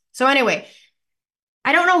things. So anyway,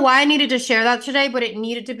 I don't know why I needed to share that today, but it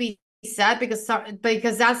needed to be said because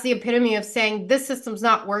that's the epitome of saying this system's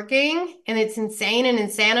not working and it's insane and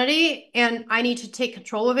insanity and I need to take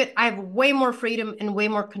control of it. I have way more freedom and way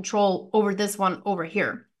more control over this one over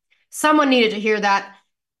here. Someone needed to hear that.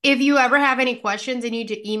 If you ever have any questions, you need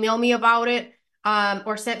to email me about it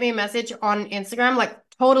or send me a message on Instagram. Like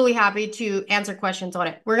totally happy to answer questions on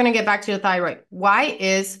it. We're going to get back to the thyroid. Why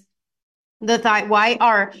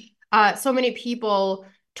are so many people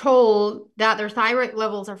told that their thyroid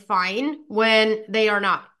levels are fine when they are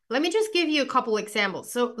not? Let me just give you a couple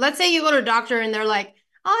examples. So let's say you go to a doctor and they're like,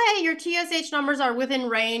 oh, hey, your TSH numbers are within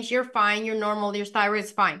range. You're fine. You're normal. Your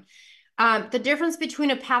thyroid's fine. The difference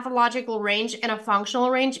between a pathological range and a functional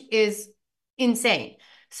range is insane.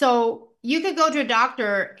 So you could go to a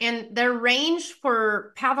doctor and their range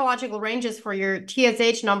for pathological ranges for your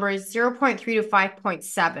TSH number is 0.3 to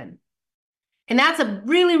 5.7. And that's a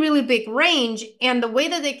really, really big range. And the way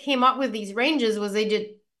that they came up with these ranges was they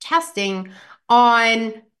did testing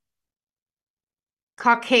on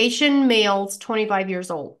Caucasian males 25 years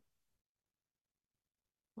old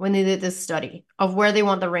when they did this study of where they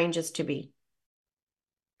want the ranges to be.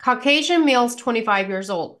 Caucasian males 25 years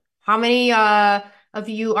old. How many of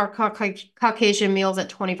you are Caucasian males at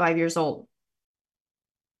 25 years old?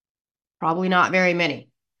 Probably not very many.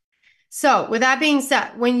 So with that being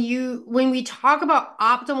said, when we talk about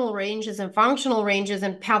optimal ranges and functional ranges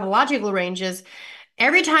and pathological ranges,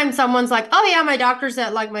 every time someone's like, oh yeah, my doctor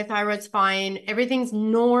said like my thyroid's fine, everything's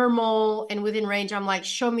normal and within range, I'm like,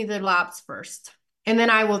 show me the labs first. And then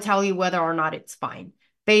I will tell you whether or not it's fine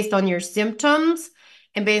based on your symptoms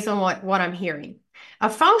and based on what I'm hearing. A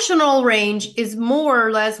functional range is more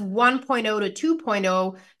or less 1.0 to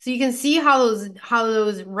 2.0. So you can see how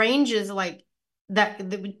those ranges like that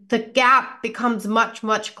the gap becomes much,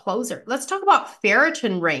 much closer. Let's talk about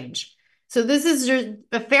ferritin range. So this is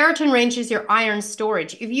the ferritin range is your iron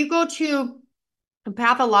storage. If you go to a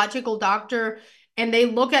pathological doctor and they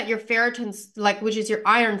look at your ferritin, like which is your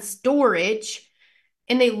iron storage,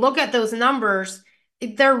 and they look at those numbers,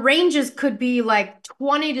 their ranges could be like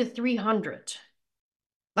 20 to 300.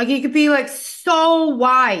 Like it could be like so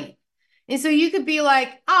wide. And so you could be like,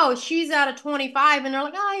 oh, she's at a 25, and they're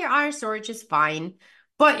like, oh, your iron storage is fine.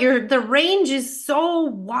 But the range is so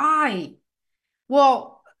wide.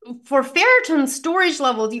 Well, for ferritin storage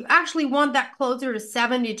levels, you actually want that closer to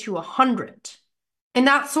 70 to 100. And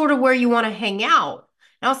that's sort of where you want to hang out.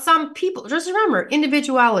 Now, some people, just remember,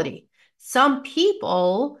 individuality. Some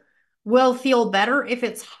people will feel better if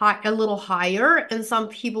it's a little higher, and some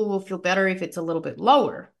people will feel better if it's a little bit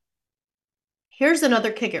lower. Here's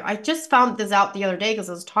another kicker. I just found this out the other day because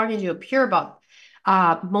I was talking to a peer about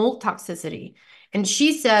mold toxicity. And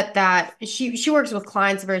she said that she works with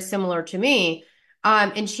clients very similar to me.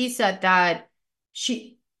 And she said that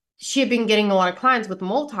she had been getting a lot of clients with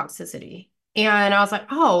mold toxicity. And I was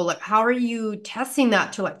like, oh, like, how are you testing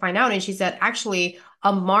that to like find out? And she said, actually,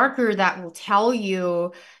 a marker that will tell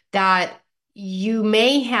you that you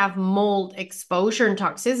may have mold exposure and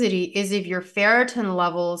toxicity is if your ferritin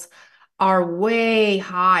levels are way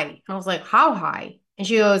high. And I was like, how high? And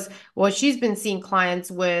she goes, well, she's been seeing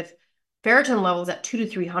clients with ferritin levels at 2 to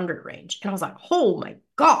 300 range. And I was like, oh my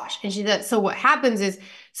gosh. And she said, so what happens is,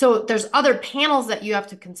 so there's other panels that you have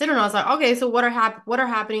to consider. And I was like, okay, so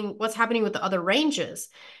what's happening with the other ranges?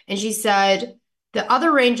 And she said, the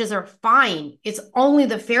other ranges are fine. It's only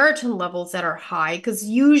the ferritin levels that are high, because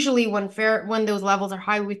usually when those levels are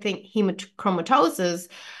high, we think hemochromatosis.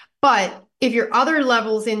 But if your other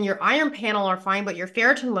levels in your iron panel are fine, but your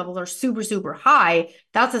ferritin levels are super, super high,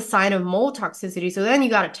 that's a sign of mold toxicity. So then you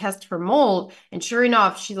got to test for mold. And sure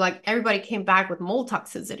enough, everybody came back with mold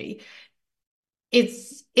toxicity.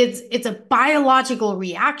 It's a biological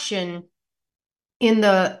reaction in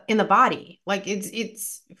the body. Like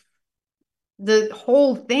it's the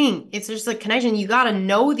whole thing. It's just a connection. You got to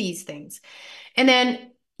know these things. And then,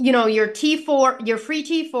 your T4, your free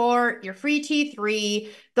T4, your free T3,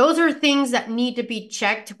 those are things that need to be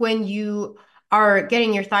checked when you are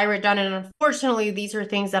getting your thyroid done. And unfortunately, these are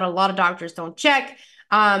things that a lot of doctors don't check.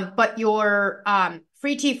 But your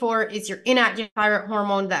free T4 is your inactive thyroid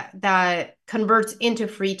hormone that converts into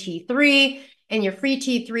free T3. And your free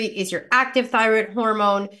T3 is your active thyroid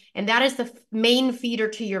hormone. And that is the main feeder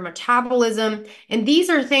to your metabolism. And these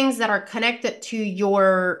are things that are connected to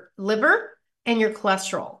your liver and your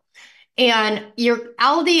cholesterol. And your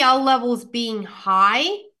LDL levels being high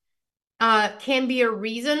can be a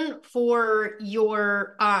reason for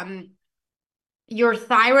your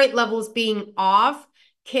thyroid levels being off,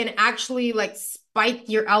 can actually like spike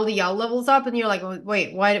your LDL levels up. And you're like,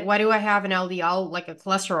 wait, why do I have an LDL, like a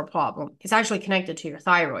cholesterol problem? It's actually connected to your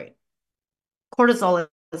thyroid. Cortisol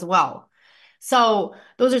as well. So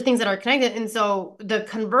those are things that are connected. And so the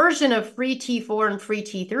conversion of free T4 and free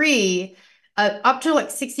T3, up to like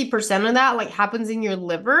 60% of that like happens in your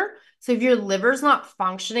liver. So if your liver's not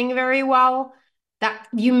functioning very well, that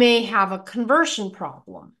you may have a conversion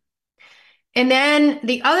problem. And then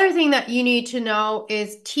the other thing that you need to know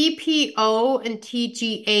is TPO and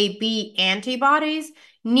TGAB antibodies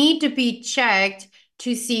need to be checked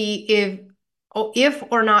to see if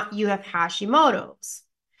or not you have Hashimoto's.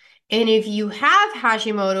 And if you have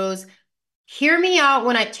Hashimoto's, hear me out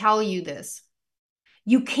when I tell you this.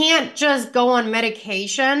 You can't just go on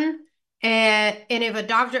medication and if a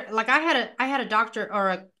doctor, like I had a doctor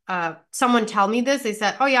or someone tell me this. They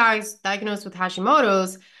said, oh yeah, I was diagnosed with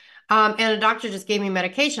Hashimoto's. And a doctor just gave me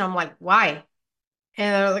medication. I'm like, why?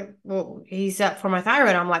 And they're like, well, he said for my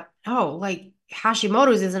thyroid. I'm like, oh, like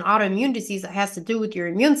Hashimoto's is an autoimmune disease that has to do with your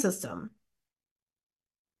immune system.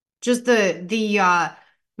 Just the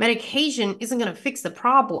medication isn't going to fix the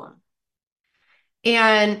problem.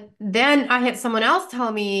 And then I had someone else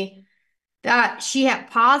tell me that she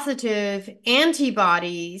had positive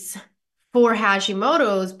antibodies for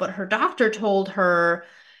Hashimoto's, but her doctor told her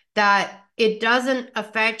that it doesn't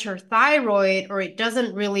affect her thyroid, or it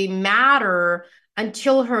doesn't really matter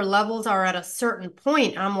until her levels are at a certain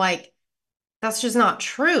point. I'm like, that's just not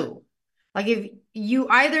true. Like if you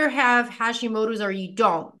either have Hashimoto's or you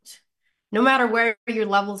don't. no matter where your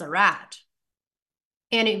levels are at.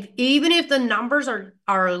 And even if the numbers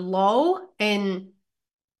are low and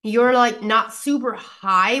you're like not super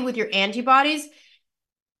high with your antibodies,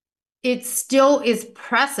 it still is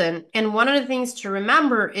present. And one of the things to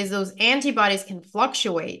remember is those antibodies can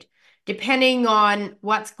fluctuate depending on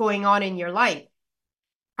what's going on in your life.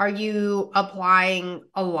 Are you applying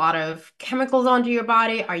a lot of chemicals onto your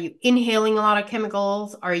body? Are you inhaling a lot of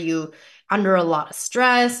chemicals? Are you under a lot of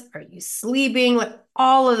stress? Are you sleeping? Like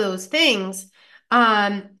all of those things.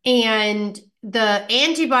 And the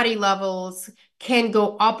antibody levels can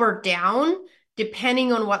go up or down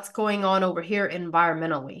depending on what's going on over here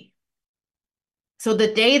environmentally. So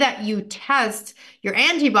the day that you test your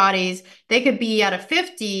antibodies, they could be at a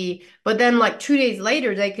 50, but then like 2 days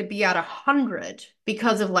later, they could be at 100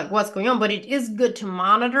 because of like what's going on. But it is good to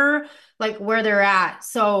monitor like where they're at.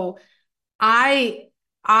 So my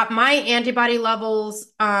antibody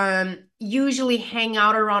levels usually hang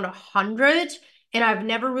out around 100, and I've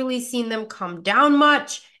never really seen them come down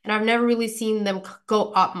much, and I've never really seen them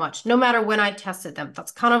go up much, no matter when I tested them.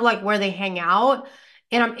 That's kind of like where they hang out.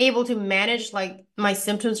 And I'm able to manage like my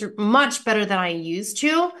symptoms much better than I used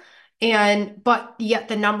to. But yet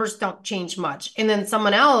the numbers don't change much. And then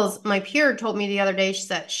someone else, my peer, told me the other day, she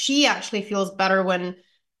said she actually feels better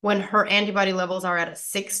when her antibody levels are at a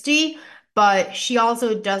 60, but she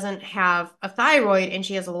also doesn't have a thyroid and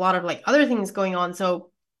she has a lot of like other things going on. So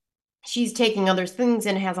she's taking other things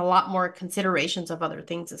and has a lot more considerations of other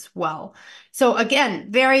things as well. So again,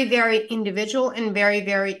 very, very individual and very,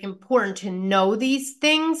 very important to know these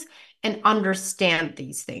things and understand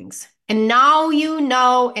these things. And now you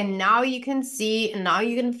know, and now you can see, and now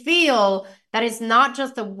you can feel that it's not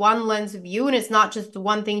just a one lens view and it's not just the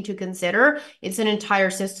one thing to consider. It's an entire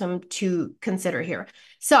system to consider here.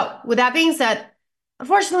 So with that being said,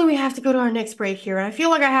 unfortunately, we have to go to our next break here. And I feel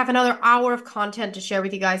like I have another hour of content to share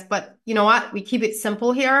with you guys, but you know what? We keep it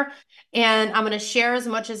simple here. And I'm going to share as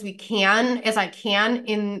much as I can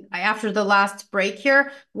in after the last break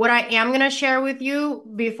here. What I am going to share with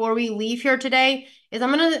you before we leave here today is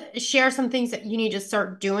I'm going to share some things that you need to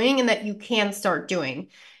start doing and that you can start doing.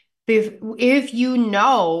 If you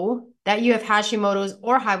know that you have Hashimoto's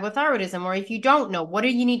or hypothyroidism, or if you don't know, what do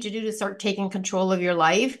you need to do to start taking control of your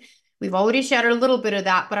life? We've already shared a little bit of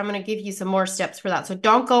that, but I'm going to give you some more steps for that. So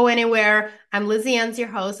don't go anywhere. I'm Lizzie Enns, your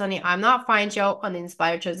host on the I'm Not Fine show on the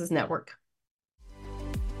Inspired Choices Network.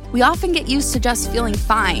 We often get used to just feeling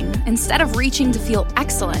fine instead of reaching to feel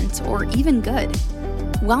excellent or even good.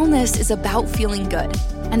 Wellness is about feeling good,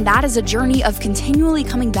 and that is a journey of continually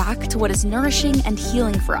coming back to what is nourishing and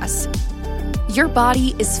healing for us. Your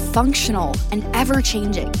body is functional and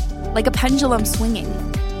ever-changing, like a pendulum swinging.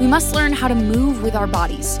 We must learn how to move with our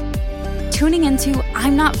bodies. Tuning into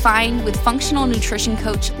I'm Not Fine with functional nutrition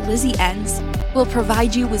coach Lizzie Enns will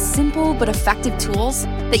provide you with simple but effective tools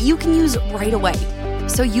that you can use right away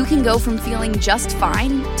so you can go from feeling just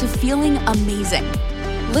fine to feeling amazing.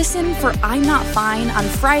 Listen for I'm Not Fine on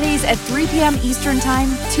Fridays at 3 p.m. Eastern Time,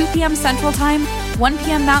 2 p.m. Central Time, 1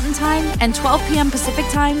 p.m. Mountain Time, and 12 p.m. Pacific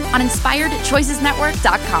Time on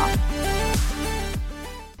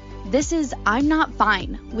InspiredChoicesNetwork.com. This is I'm Not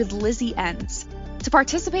Fine with Lizzie Enns. To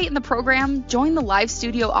participate in the program, join the live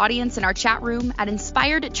studio audience in our chat room at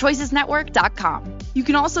InspiredChoicesNetwork.com. You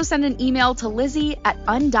can also send an email to Lizzie at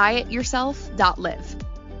undietyourself.live.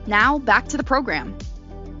 Now, back to the program.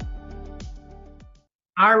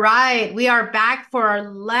 All right, we are back for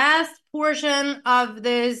our last portion of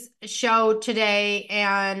this show today,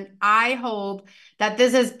 and I hope that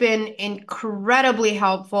this has been incredibly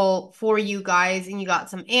helpful for you guys, and you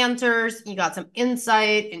got some answers, you got some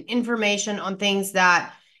insight and information on things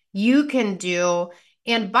that you can do.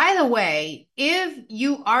 And by the way, if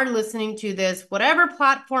you are listening to this, whatever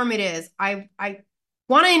platform it is, I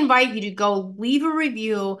want to invite you to go leave a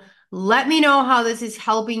review. Let me know how this is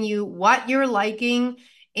helping you, what you're liking.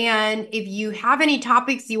 And if you have any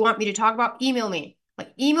topics you want me to talk about, email me.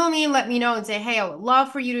 Email me and let me know and say, hey, I would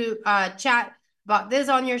love for you to chat about this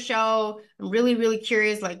on your show. I'm really, really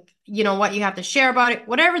curious, what you have to share about it.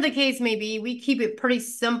 Whatever the case may be, we keep it pretty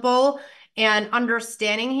simple and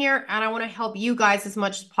understanding here. And I want to help you guys as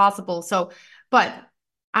much as possible. But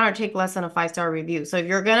I don't take less than a 5-star review. So if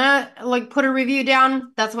you're gonna put a review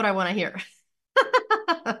down, that's what I want to hear.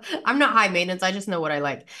 I'm not high maintenance. I just know what I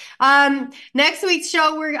like. Next week's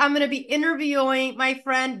show, I'm going to be interviewing my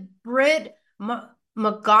friend Britt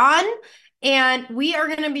McGon, and we are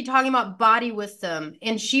going to be talking about body wisdom.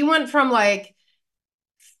 And she went from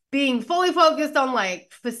being fully focused on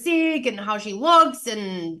physique and how she looks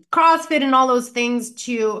and CrossFit and all those things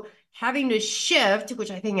to having to shift,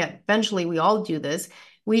 which I think eventually we all do this,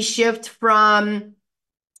 We shift from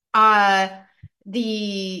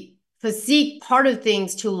the physique part of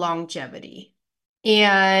things to longevity.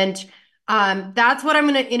 And that's what I'm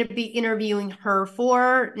going to be interviewing her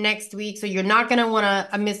for next week. So you're not going to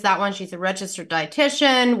want to miss that one. She's a registered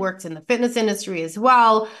dietitian, works in the fitness industry as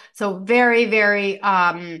well. So very, very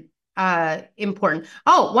important.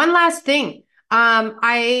 Oh, one last thing.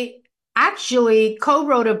 I actually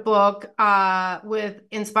co-wrote a book with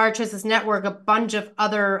Inspired Choices Network, a bunch of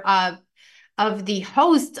other of the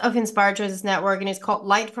hosts of Inspired Choices Network, and it's called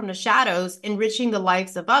Light from the Shadows, Enriching the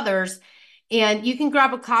Lives of Others. And you can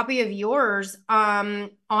grab a copy of yours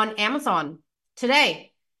on Amazon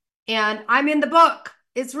today. And I'm in the book.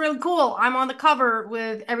 It's really cool. I'm on the cover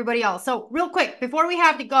with everybody else. So real quick, before we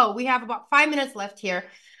have to go, we have about 5 minutes left here.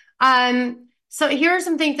 So here are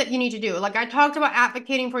some things that you need to do. Like I talked about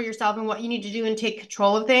advocating for yourself and what you need to do and take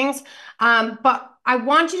control of things. But I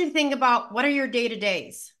want you to think about what are your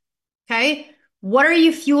day-to-days. Okay. What are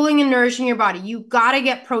you fueling and nourishing your body? You got to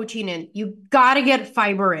get protein in. You got to get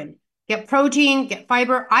fiber in. Get protein, get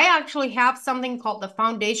fiber. I actually have something called the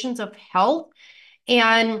Foundations of Health,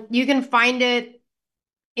 and you can find it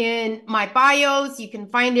in my bios. You can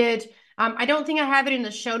find it. I don't think I have it in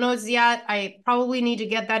the show notes yet. I probably need to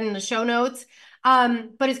get that in the show notes.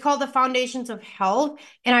 But it's called the Foundations of Health.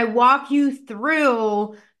 And I walk you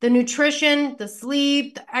through the nutrition, the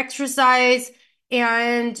sleep, the exercise,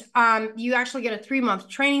 and you actually get a 3-month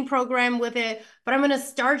training program with it. But I'm going to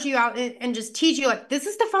start you out and just teach you like, this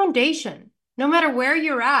is the foundation, no matter where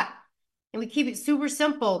you're at. And we keep it super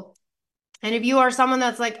simple. And if you are someone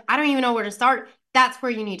that's like, I don't even know where to start, that's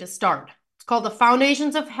where you need to start. It's called the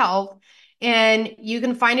Foundations of Health. And you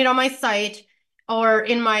can find it on my site or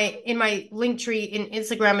in my link tree in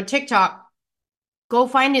Instagram and TikTok. Go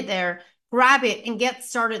find it there, grab it, and get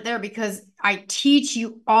started there because I teach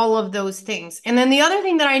you all of those things. And then the other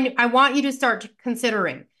thing that I want you to start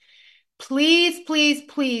considering, please, please,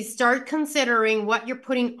 please start considering what you're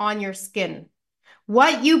putting on your skin.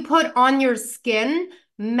 What you put on your skin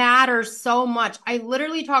matters so much. I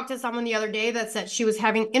literally talked to someone the other day that said she was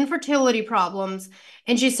having infertility problems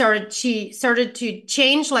and she started to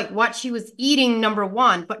change like what she was eating, number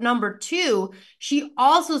one, but number two, she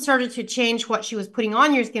also started to change what she was putting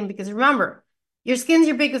on your skin because remember, your skin's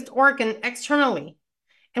your biggest organ externally.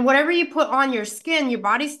 And whatever you put on your skin, your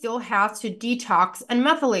body still has to detox and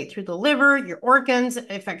methylate through the liver, your organs, it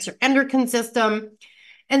affects your endocrine system.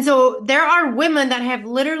 And so there are women that have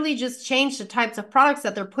literally just changed the types of products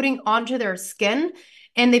that they're putting onto their skin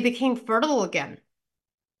and they became fertile again.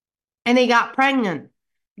 And they got pregnant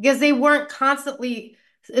because they weren't constantly,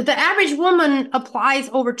 the average woman applies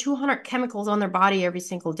over 200 chemicals on their body every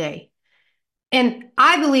single day. And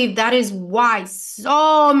I believe that is why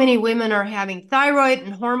so many women are having thyroid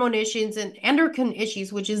and hormone issues and endocrine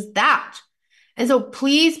issues, which is that. And so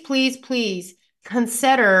please, please, please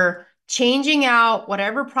consider changing out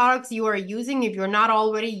whatever products you are using if you're not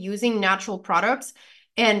already using natural products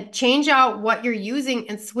and change out what you're using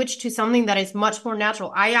and switch to something that is much more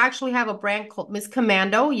natural. I actually have a brand called Miss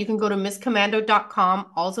Commando. You can go to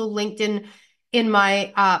misscommando.com, also linked in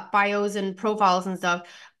my bios and profiles and stuff.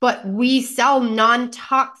 But we sell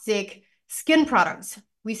non-toxic skin products.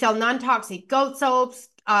 We sell non-toxic goat soaps,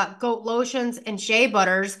 goat lotions, and shea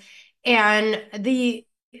butters. And the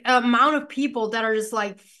amount of people that are just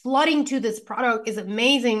like flooding to this product is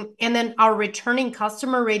amazing. And then our returning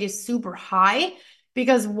customer rate is super high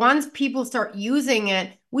because once people start using it,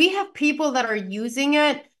 we have people that are using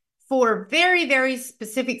it for very, very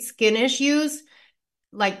specific skin issues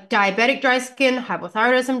like diabetic dry skin,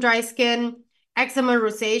 hypothyroidism dry skin, eczema,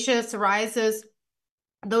 rosacea, psoriasis,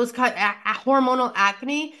 those kind of hormonal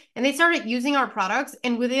acne, and they started using our products,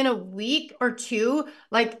 and within a week or two,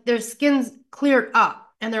 like their skin's cleared up,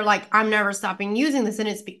 and they're like, I'm never stopping using this, and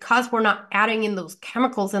it's because we're not adding in those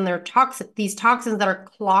chemicals and these toxins that are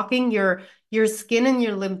clogging your skin and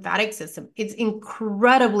your lymphatic system. It's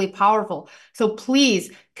incredibly powerful. So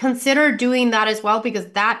please consider doing that as well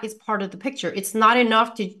because that is part of the picture. It's not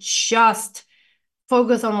enough to just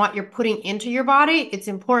focus on what you're putting into your body. It's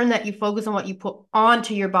important that you focus on what you put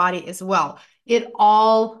onto your body as well. It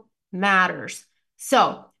all matters.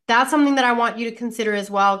 So that's something that I want you to consider as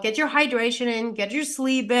well. Get your hydration in, get your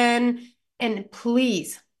sleep in, and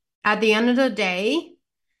please, at the end of the day,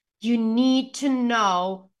 you need to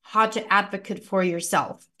know how to advocate for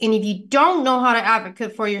yourself. And if you don't know how to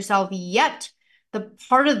advocate for yourself yet, the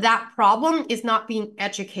part of that problem is not being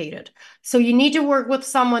educated. So you need to work with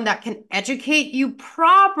someone that can educate you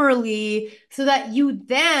properly so that you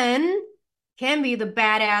then can be the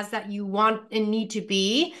badass that you want and need to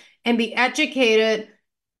be and be educated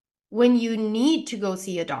when you need to go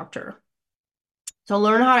see a doctor. So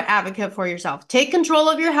learn how to advocate for yourself. Take control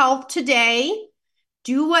of your health today.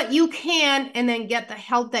 Do what you can and then get the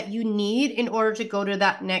help that you need in order to go to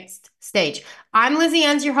that next stage. I'm Lizzie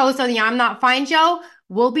Enns, your host on the I'm Not Fine show.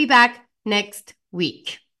 We'll be back next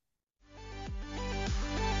week.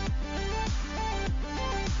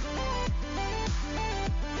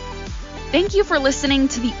 Thank you for listening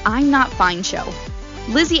to the I'm Not Fine show.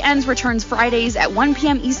 Lizzie Enns returns Fridays at 1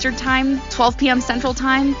 p.m. Eastern Time, 12 p.m. Central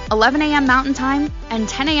Time, 11 a.m. Mountain Time, and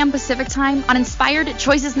 10 a.m. Pacific Time on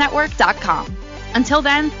InspiredChoicesNetwork.com. Until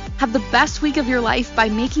then, have the best week of your life by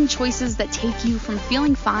making choices that take you from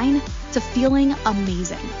feeling fine to feeling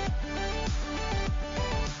amazing.